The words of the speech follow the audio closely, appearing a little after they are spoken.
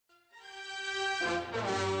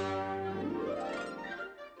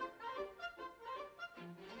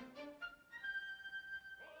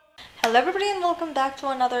Hello everybody and welcome back to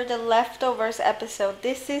another The Leftovers episode.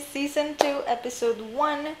 This is season 2, episode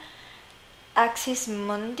 1, Axis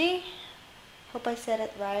Mundi. Hope I said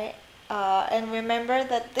it right. And remember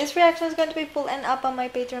that this reaction is going to be full and up on my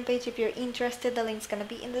Patreon page. If you're interested, the link's going to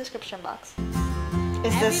be in the description box.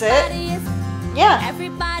 Is this it? Yeah.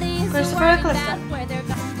 Christopher Eccleston.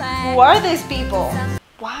 Who are these people?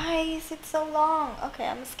 Why is it so long? Okay,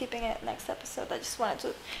 I'm skipping it next episode. I just wanted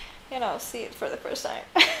to, see it for the first time.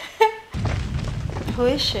 Who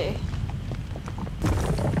is she?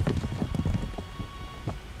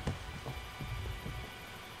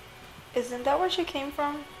 Isn't that where she came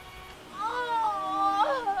from?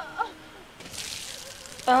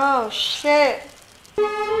 Oh shit.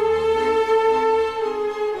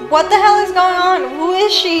 What the hell is going on? Who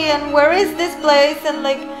is she and where is this place? And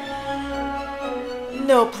like...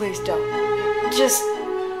 No, please don't. Just...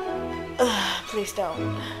 please don't.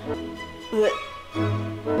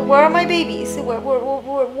 Where are my babies? Where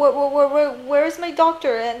is my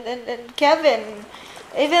doctor and Kevin?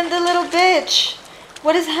 Even the little bitch.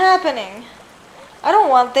 What is happening? I don't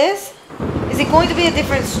want this. Is it going to be a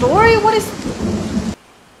different story? What is...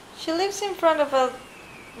 She lives in front of a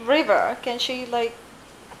river. Can she like,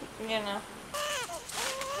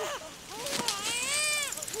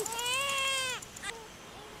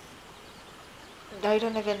 I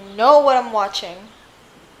don't even know what I'm watching.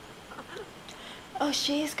 Oh,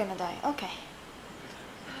 she is gonna die. Okay.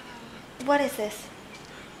 What is this?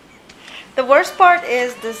 The worst part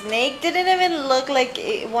is the snake didn't even look like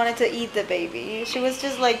it wanted to eat the baby. She was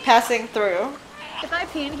just like passing through. If I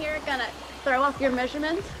pee in here, it's gonna throw off your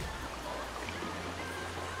measurements.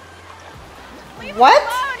 What?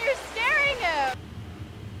 Alone, you're scaring him.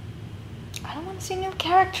 I don't want to see new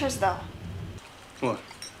characters though. What?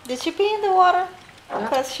 Did she pee in the water?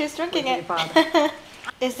 Because she's drinking it.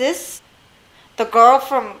 Is this the girl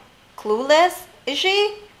from Clueless? Is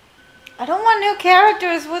she? I don't want new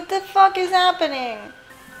characters. What the fuck is happening?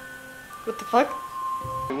 What the fuck?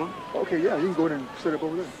 Okay, yeah, you can go ahead and set up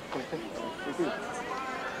over there.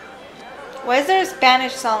 Why is there a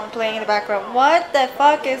Spanish song playing in the background? What the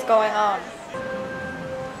fuck is going on?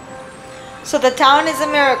 So the town is a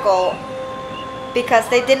miracle because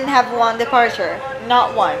they didn't have one departure.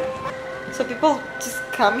 Not one. So people just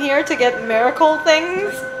come here to get miracle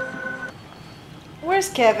things? Where's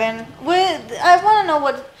Kevin? I want to know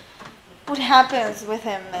what happens with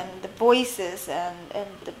him and the voices and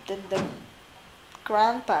the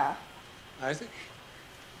grandpa. Isaac?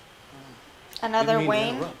 Another Didn't mean to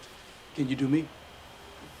Wayne? interrupt. Can you do me?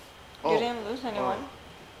 You didn't lose anyone.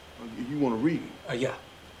 You want to read? Yeah,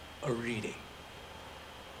 a reading.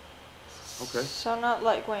 Okay. So not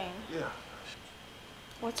like Wayne. Yeah.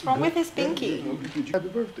 What's wrong with his pinky? Happy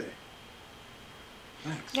birthday.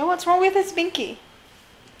 Thanks. Yeah, what's wrong with his pinky?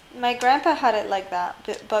 My grandpa had it like that,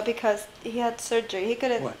 but because he had surgery, he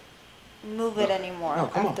couldn't move it anymore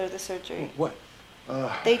after the surgery. What?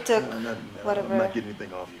 They took whatever I'm not getting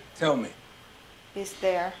anything off you. Tell me. is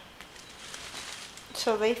there.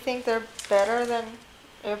 So they think they're better than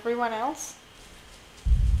everyone else?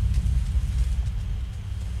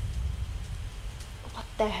 What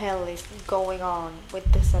the hell is going on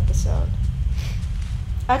with this episode?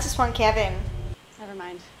 I just want Kevin. Never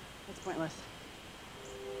mind. It's pointless.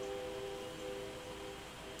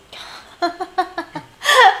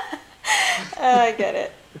 I get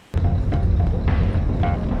it.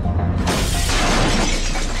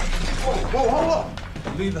 Whoa, hold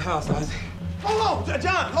up! Leave the house, Isaac. Hold on,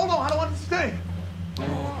 John, hold on, I don't understand. I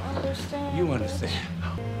don't understand. You understand.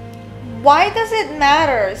 Why does it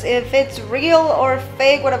matter if it's real or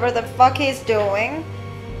fake, whatever the fuck he's doing?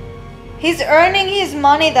 He's earning his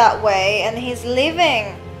money that way and he's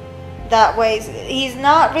living that way. He's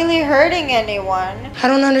not really hurting anyone. I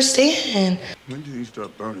don't understand. When do you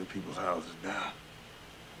start burning people's houses down?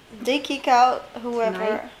 They kick out whoever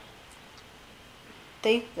Tonight?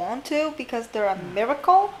 they want to because they're a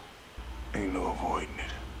miracle. Ain't no avoiding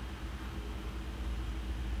it.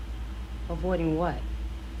 Avoiding what?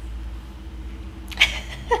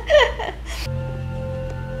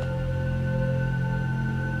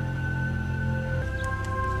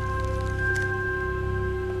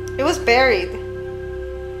 It was buried.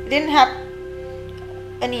 It didn't have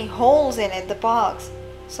any holes in it, the box.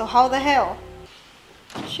 So how the hell?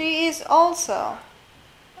 She is also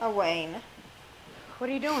a Wayne. What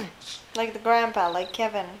are you doing? Like the grandpa, like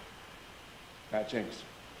Kevin Pat James.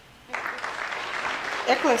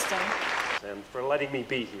 Eccleston. And for letting me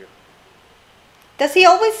be here. Does he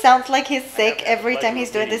always sound like he's sick every time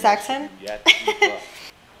he's doing this accent?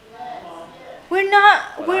 We're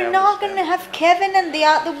not gonna have Kevin and the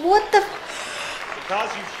other. What the?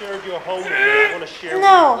 Because you shared your home with me, I want to share with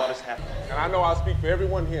No. you what has happened. And I know I speak for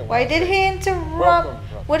everyone here. Why did he interrupt? Welcome.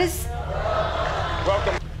 What is...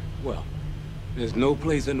 Welcome. Well, there's no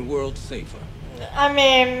place in the world safer. I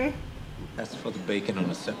mean... That's for the bacon on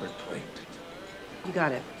a separate plate. You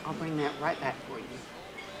got it. I'll bring that right back for you.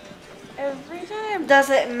 Every time. Does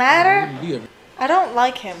it matter? I don't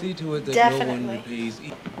like him. See to it that Definitely. no one pays.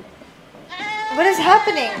 What is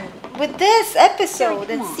happening with this episode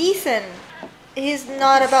and season? He's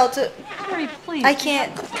not about to... Hurry, please. I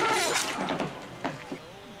can't...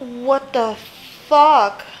 What the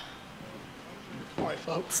fuck?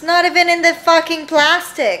 It's not even in the fucking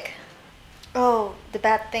plastic. Oh, the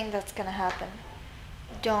bad thing that's gonna happen.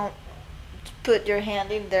 Don't put your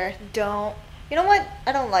hand in there. Don't. You know what?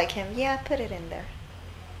 I don't like him. Yeah, put it in there.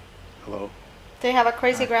 Hello? They have a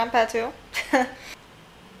crazy grandpa too.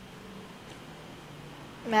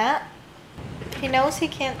 Matt? He knows he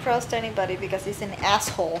can't trust anybody because he's an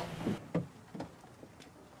asshole.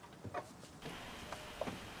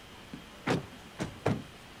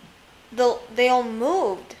 They all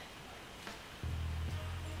moved.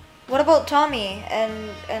 What about Tommy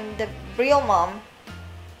and the real mom?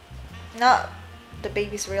 Not the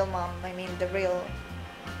baby's real mom. I mean the real,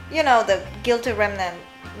 you know, the guilty remnant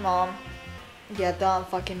mom. Yeah, don't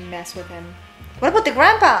fucking mess with him. What about the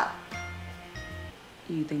grandpa?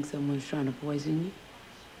 Do you think someone's trying to poison you?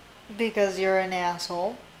 Because you're an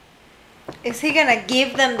asshole. Is he gonna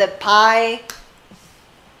give them the pie?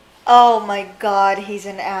 Oh my god, he's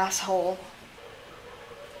an asshole.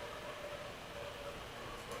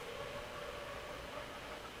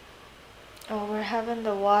 Oh, we're having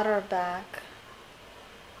the water back.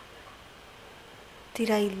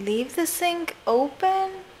 Did I leave the sink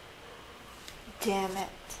open? Damn it.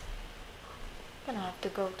 I'm gonna have to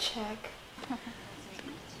go check.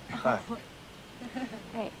 Hi.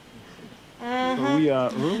 Hey.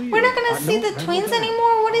 We're not gonna see the twins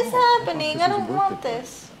anymore? What is happening? I don't want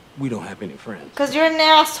this. We don't have any friends. Because you're an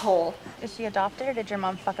asshole. Is she adopted or did your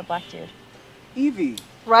mom fuck a black dude? Evie.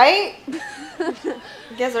 Right?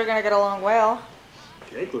 Guess they're gonna get along well.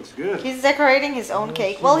 Cake looks good. He's decorating his own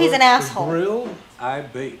cake. Well, he's an asshole. Grill, I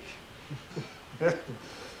bake.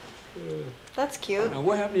 That's cute. Now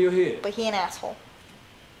what happened to your head? But he an asshole.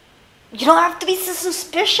 You don't have to be so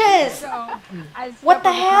suspicious. What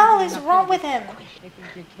the hell is wrong with him? I think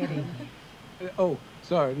you're kidding. Oh,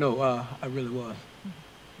 sorry. No, I really was.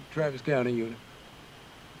 Travis County unit.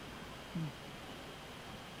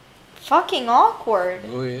 Fucking awkward.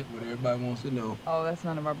 Go ahead. What everybody wants to know. Oh, that's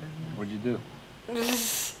none of our business. What'd you do?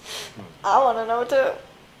 I want to know too.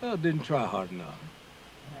 Well, didn't try hard enough.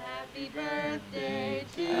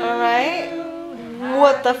 Alright.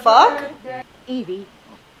 What the fuck? Evie.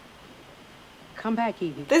 Come back,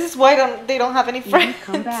 Evie. This is why they don't have any Evie, friends.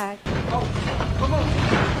 come back.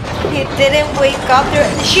 He didn't wake up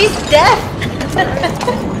there. She's deaf.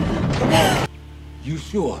 You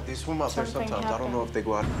sure? They swim out there Something sometimes. I don't know if they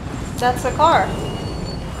go out. That's the car.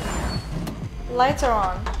 Lights are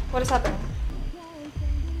on. What is happening?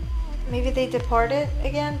 Maybe they departed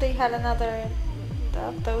again. They had another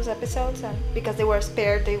of those episodes, and because they were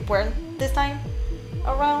spared, they weren't this time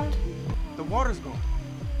around. The water's gone.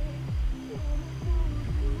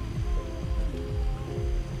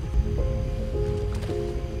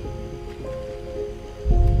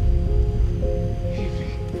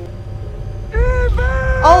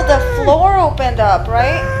 Oh, the floor opened up,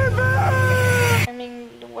 right? I mean,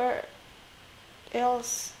 where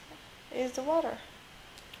else is the water?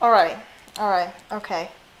 Alright,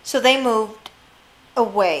 okay. So they moved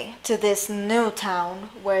away to this new town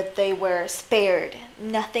where they were spared.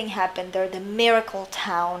 Nothing happened. They're the miracle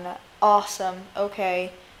town. Awesome.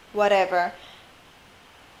 Okay, whatever.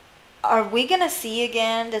 Are we gonna see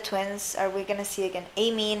again the twins? Are we gonna see again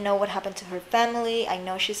Amy? Know what happened to her family? I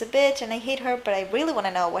know she's a bitch and I hate her, but I really want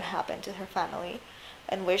to know what happened to her family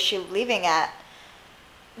and where she's living at.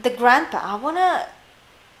 The grandpa, I want to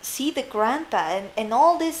see the grandpa and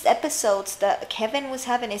all these episodes that Kevin was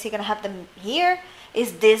having. Is he gonna have them here?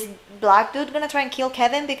 Is this black dude gonna try and kill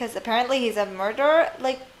Kevin because apparently he's a murderer?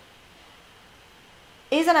 Like,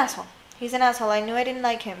 he's an asshole. He's an asshole. I knew I didn't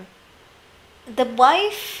like him. The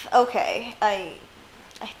wife, okay, I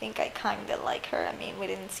think I kind of like her. I mean, we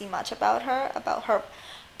didn't see much about her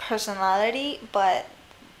personality, but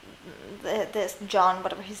this John,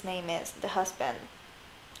 whatever his name is, the husband,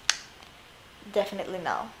 definitely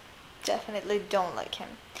no. Definitely don't like him.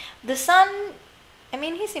 The son, I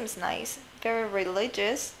mean, he seems nice, very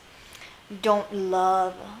religious. Don't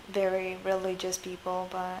love very religious people,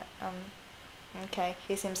 but okay,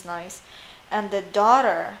 he seems nice. And the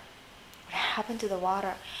daughter, What happened to the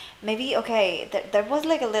water? Maybe, okay, there was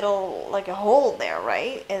like a little, like a hole there,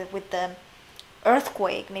 right? With the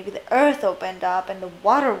earthquake. Maybe the earth opened up and the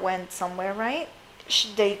water went somewhere, right?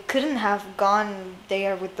 They couldn't have gone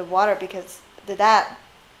there with the water because the dad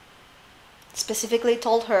specifically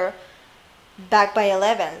told her back by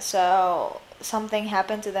 11. So something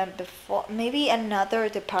happened to them before. Maybe another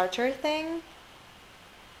departure thing?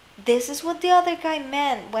 This is what the other guy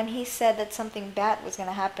meant when he said that something bad was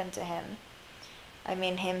gonna happen to him. I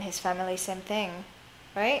mean, him, his family, same thing,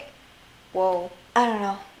 right? Whoa. I don't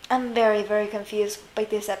know. I'm very, very confused by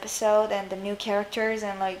this episode and the new characters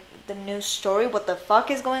and like the new story. What the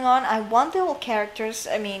fuck is going on? I want the old characters.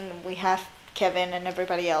 I mean, we have Kevin and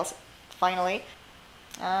everybody else, finally.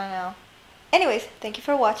 I don't know. Anyways, thank you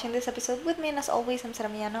for watching this episode with me, and as always, I'm Sara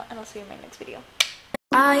Millano, and I'll see you in my next video.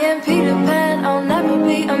 I am Peter Pan, I'll never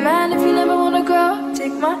be a man if you never wanna grow.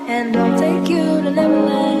 Take my hand, I'll take you to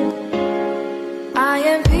Neverland. I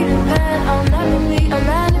am Peter